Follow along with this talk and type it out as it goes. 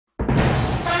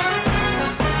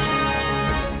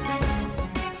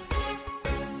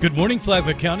Good morning,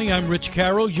 Flagler County. I'm Rich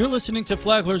Carroll. You're listening to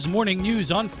Flagler's Morning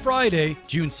News on Friday,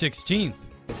 June 16th.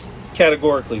 It's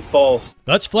categorically false.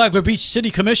 That's Flagler Beach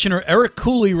City Commissioner Eric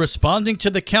Cooley responding to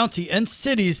the county and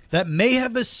cities that may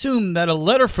have assumed that a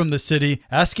letter from the city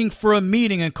asking for a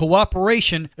meeting and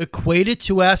cooperation equated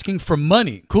to asking for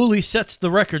money. Cooley sets the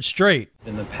record straight.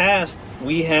 In the past,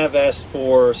 we have asked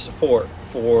for support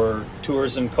for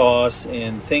tourism costs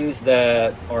and things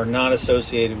that are not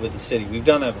associated with the city. We've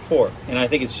done that before, and I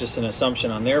think it's just an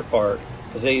assumption on their part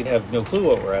because they have no clue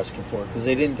what we're asking for because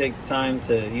they didn't take the time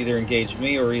to either engage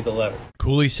me or read the letter.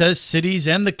 Cooley says cities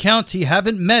and the county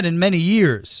haven't met in many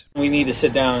years. We need to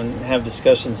sit down and have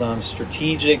discussions on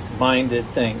strategic-minded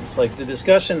things. Like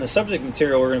the subject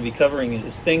material we're going to be covering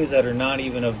is things that are not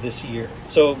even of this year.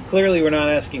 So clearly we're not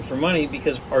asking for money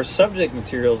because our subject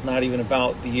material is not even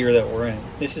about the year that we're in.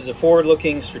 This is a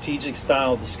forward-looking,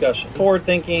 strategic-style discussion.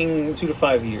 Forward-thinking 2 to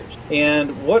 5 years.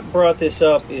 And what brought this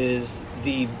up is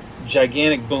the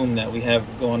gigantic boom that we have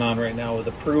going on right now with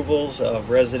approvals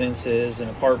of residences and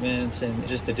apartments and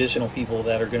just additional people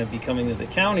that are going to be coming to the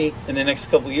county in the next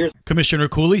couple of years. Commissioner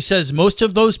Cooley says most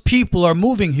of those people are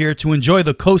moving here to enjoy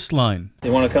the coastline.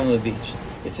 They want to come to the beach.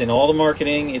 It's in all the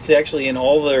marketing. It's actually in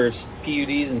all their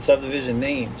PUDs and subdivision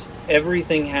names.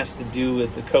 Everything has to do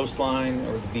with the coastline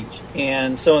or the beach.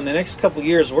 And so in the next couple of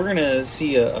years, we're going to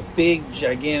see a big,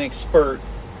 gigantic spurt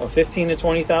of 15 to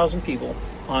 20,000 people.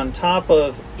 On top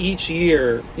of each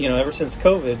year, ever since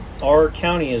COVID, our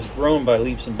county has grown by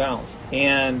leaps and bounds.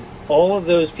 And all of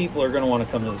those people are going to want to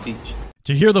come to the beach.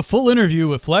 To hear the full interview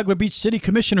with Flagler Beach City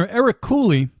Commissioner Eric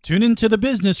Cooley, tune into the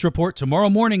Business Report tomorrow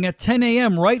morning at 10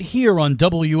 a.m. right here on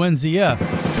WNZF.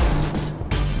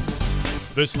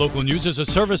 This local news is a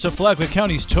service of Flagler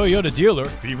County's Toyota dealer,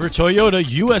 Beaver Toyota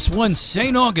US 1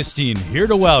 St. Augustine, here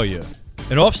to wow you.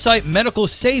 An off-site medical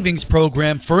savings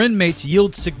program for inmates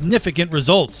yields significant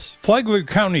results. Flagler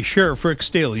County Sheriff Rick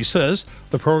Staley says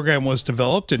the program was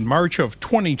developed in March of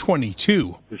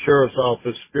 2022. The Sheriff's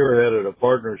Office spearheaded a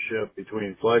partnership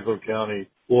between Flagler County,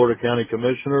 Florida County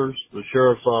Commissioners, the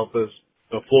Sheriff's Office,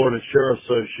 the Florida Sheriff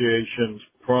Association's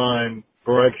Prime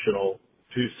Correctional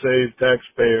to save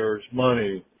taxpayers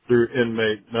money through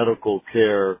inmate medical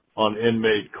care on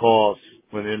inmate costs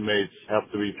when inmates have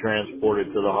to be transported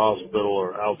to the hospital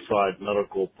or outside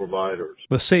medical providers.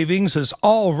 The savings is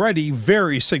already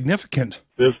very significant.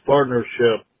 This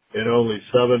partnership, in only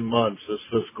 7 months this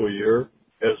fiscal year,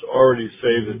 has already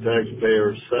saved the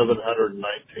taxpayers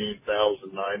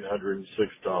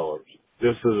 $719,906.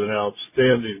 This is an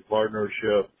outstanding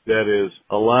partnership that is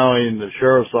allowing the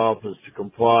Sheriff's Office to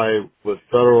comply with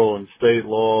federal and state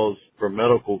laws for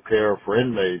medical care for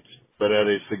inmates, but at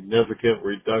a significant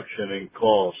reduction in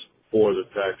cost for the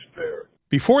taxpayer.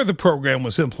 Before the program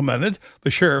was implemented,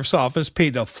 the Sheriff's Office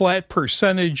paid a flat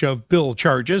percentage of bill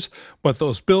charges, but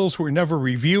those bills were never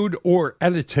reviewed or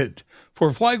edited. For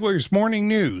Flagler's Morning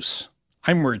News,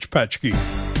 I'm Rich Petchke.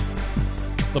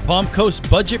 The Palm Coast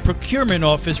Budget Procurement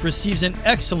Office receives an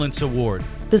Excellence Award.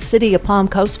 The City of Palm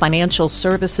Coast Financial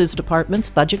Services Department's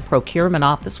Budget Procurement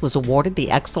Office was awarded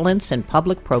the Excellence in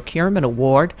Public Procurement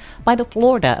Award by the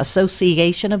Florida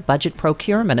Association of Budget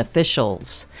Procurement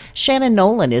Officials. Shannon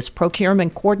Nolan is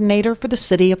Procurement Coordinator for the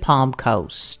City of Palm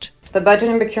Coast. The Budget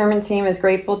and Procurement team is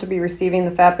grateful to be receiving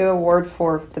the FAPU Award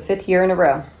for the 5th year in a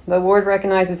row. The award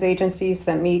recognizes agencies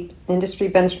that meet industry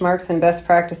benchmarks and best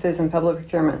practices in public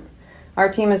procurement. Our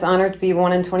team is honored to be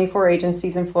one in 24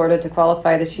 agencies in Florida to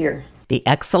qualify this year. The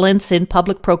Excellence in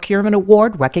Public Procurement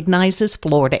Award recognizes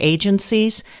Florida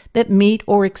agencies that meet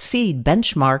or exceed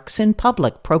benchmarks in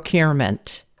public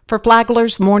procurement. For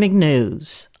Flagler's Morning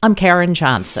News, I'm Karen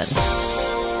Johnson.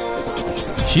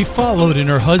 She followed in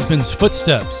her husband's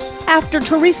footsteps. After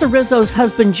Teresa Rizzo's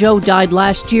husband Joe died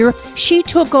last year, she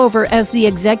took over as the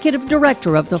executive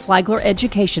director of the Flagler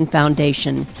Education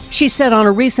Foundation. She said on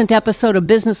a recent episode of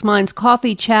Business Minds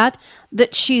Coffee Chat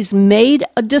that she's made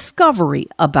a discovery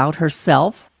about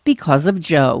herself because of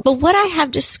Joe. But what I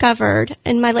have discovered,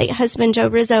 and my late husband Joe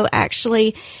Rizzo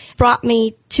actually brought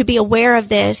me to be aware of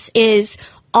this, is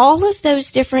all of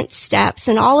those different steps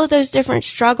and all of those different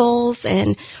struggles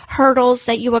and hurdles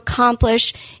that you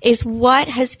accomplish is what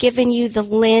has given you the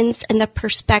lens and the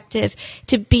perspective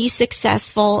to be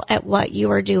successful at what you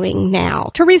are doing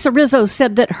now. Teresa Rizzo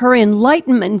said that her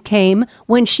enlightenment came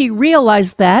when she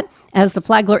realized that, as the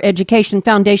Flagler Education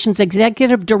Foundation's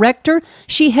executive director,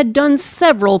 she had done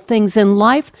several things in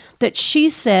life that she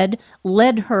said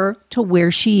led her to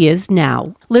where she is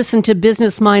now. Listen to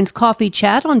Business Minds Coffee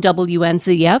Chat on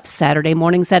WNZF Saturday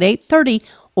mornings at 8:30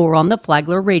 or on the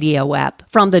Flagler radio app.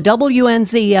 From the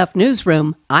WNZF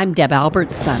newsroom, I'm Deb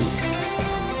Albertson.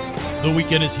 The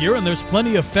weekend is here and there's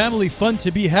plenty of family fun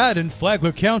to be had in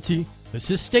Flagler County.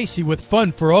 This is Stacy with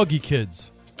Fun for Augie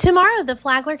Kids. Tomorrow, the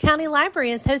Flagler County Library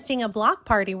is hosting a block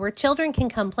party where children can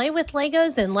come play with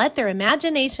Legos and let their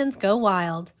imaginations go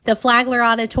wild. The Flagler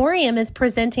Auditorium is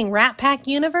presenting Rat Pack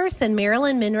Universe and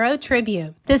Marilyn Monroe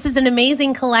Tribute. This is an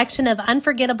amazing collection of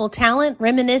unforgettable talent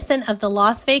reminiscent of the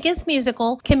Las Vegas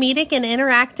musical, comedic and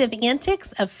interactive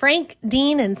antics of Frank,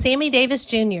 Dean, and Sammy Davis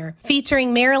Jr.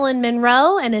 Featuring Marilyn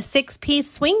Monroe and a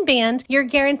 6-piece swing band, you're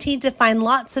guaranteed to find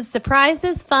lots of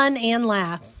surprises, fun, and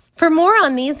laughs. For more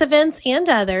on these events and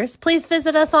others, please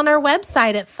visit us on our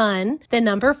website at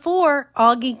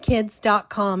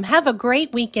fun4augiekids.com. Have a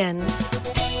great weekend.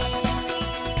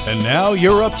 And now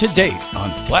you're up to date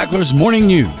on Flagler's Morning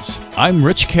News. I'm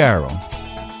Rich Carroll.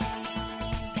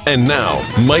 And now,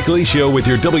 Mike Licio with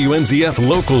your WNZF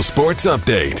local sports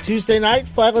update. Tuesday night,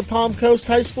 Flagler Palm Coast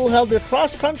High School held their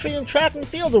cross-country and track and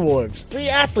field awards. 3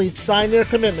 athletes signed their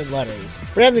commitment letters.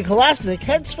 Brandon Kolasnik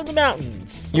heads for the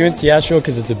mountains. UNC Asheville,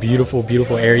 because it's a beautiful,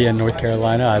 beautiful area in North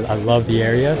Carolina. I love the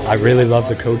area. I really love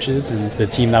the coaches and the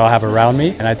team that I'll have around me.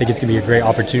 And I think it's going to be a great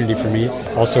opportunity for me.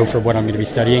 Also for what I'm going to be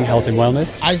studying, health and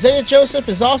wellness. Isaiah Joseph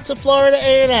is off to Florida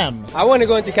A&M. I want to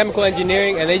go into chemical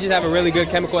engineering, and they just have a really good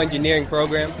chemical engineering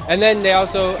program. And then they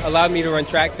also allowed me to run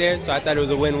track there, so I thought it was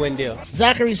a win-win deal.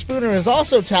 Zachary Spooner is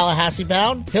also Tallahassee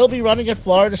bound. He'll be running at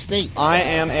Florida State. I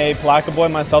am a Palatka boy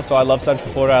myself, so I love Central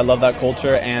Florida. I love that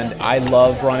culture, and I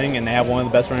love running, and they have one of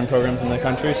the best running programs in the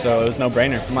country, so it was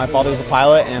no-brainer. My father's a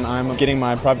pilot, and I'm getting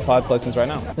my private pilot's license right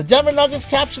now. The Denver Nuggets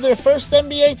captured their first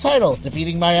NBA title,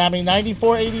 defeating Miami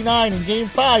 94-89 in Game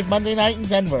 5 Monday night in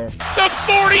Denver. The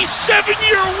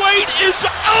 47-year wait is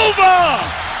over!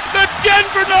 The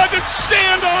Denver Nuggets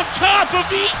stand on top of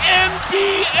the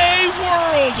NBA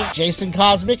world! Jason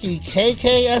Kosmicki,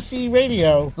 KKSE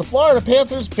Radio. The Florida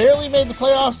Panthers barely made the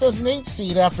playoffs as an 8th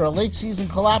seed after a late-season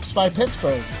collapse by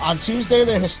Pittsburgh. On Tuesday,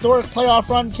 their historic playoff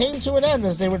run came to an end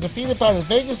as they were defeated by the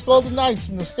Vegas Golden Knights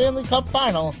in the Stanley Cup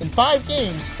Final in 5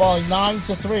 games, falling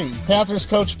 9-3. Panthers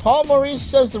coach Paul Maurice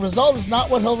says the result is not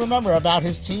what he'll remember about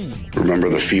his team. Remember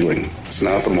the feeling. It's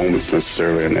not the moments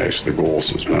necessarily, and actually the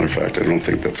goals. As a matter of fact, I don't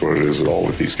think that's what it is at all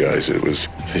with these guys.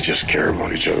 They just care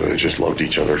about each other. They just loved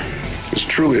each other. It was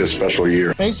truly a special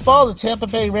year. Baseball, the Tampa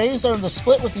Bay Rays earned a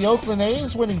split with the Oakland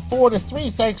A's, winning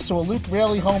 4-3 thanks to a Luke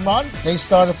Raley home run. They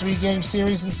start a 3-game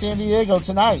series in San Diego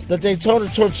tonight. The Daytona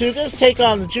Tortugas take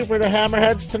on the Jupiter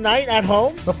Hammerheads tonight at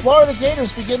home. The Florida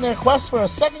Gators begin their quest for a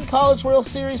second College World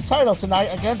Series title tonight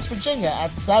against Virginia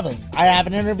at 7. I have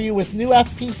an interview with new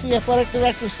FPC Athletic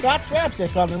Director Scott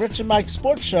Drapczyk on the Rich and Mike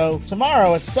Sports Show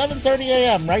tomorrow at 7:30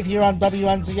 a.m. right here on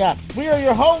WNZF. We are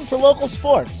your home for local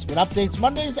sports with updates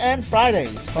Mondays and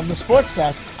Fridays. From the Sports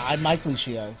Desk, I'm Mike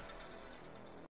Licio.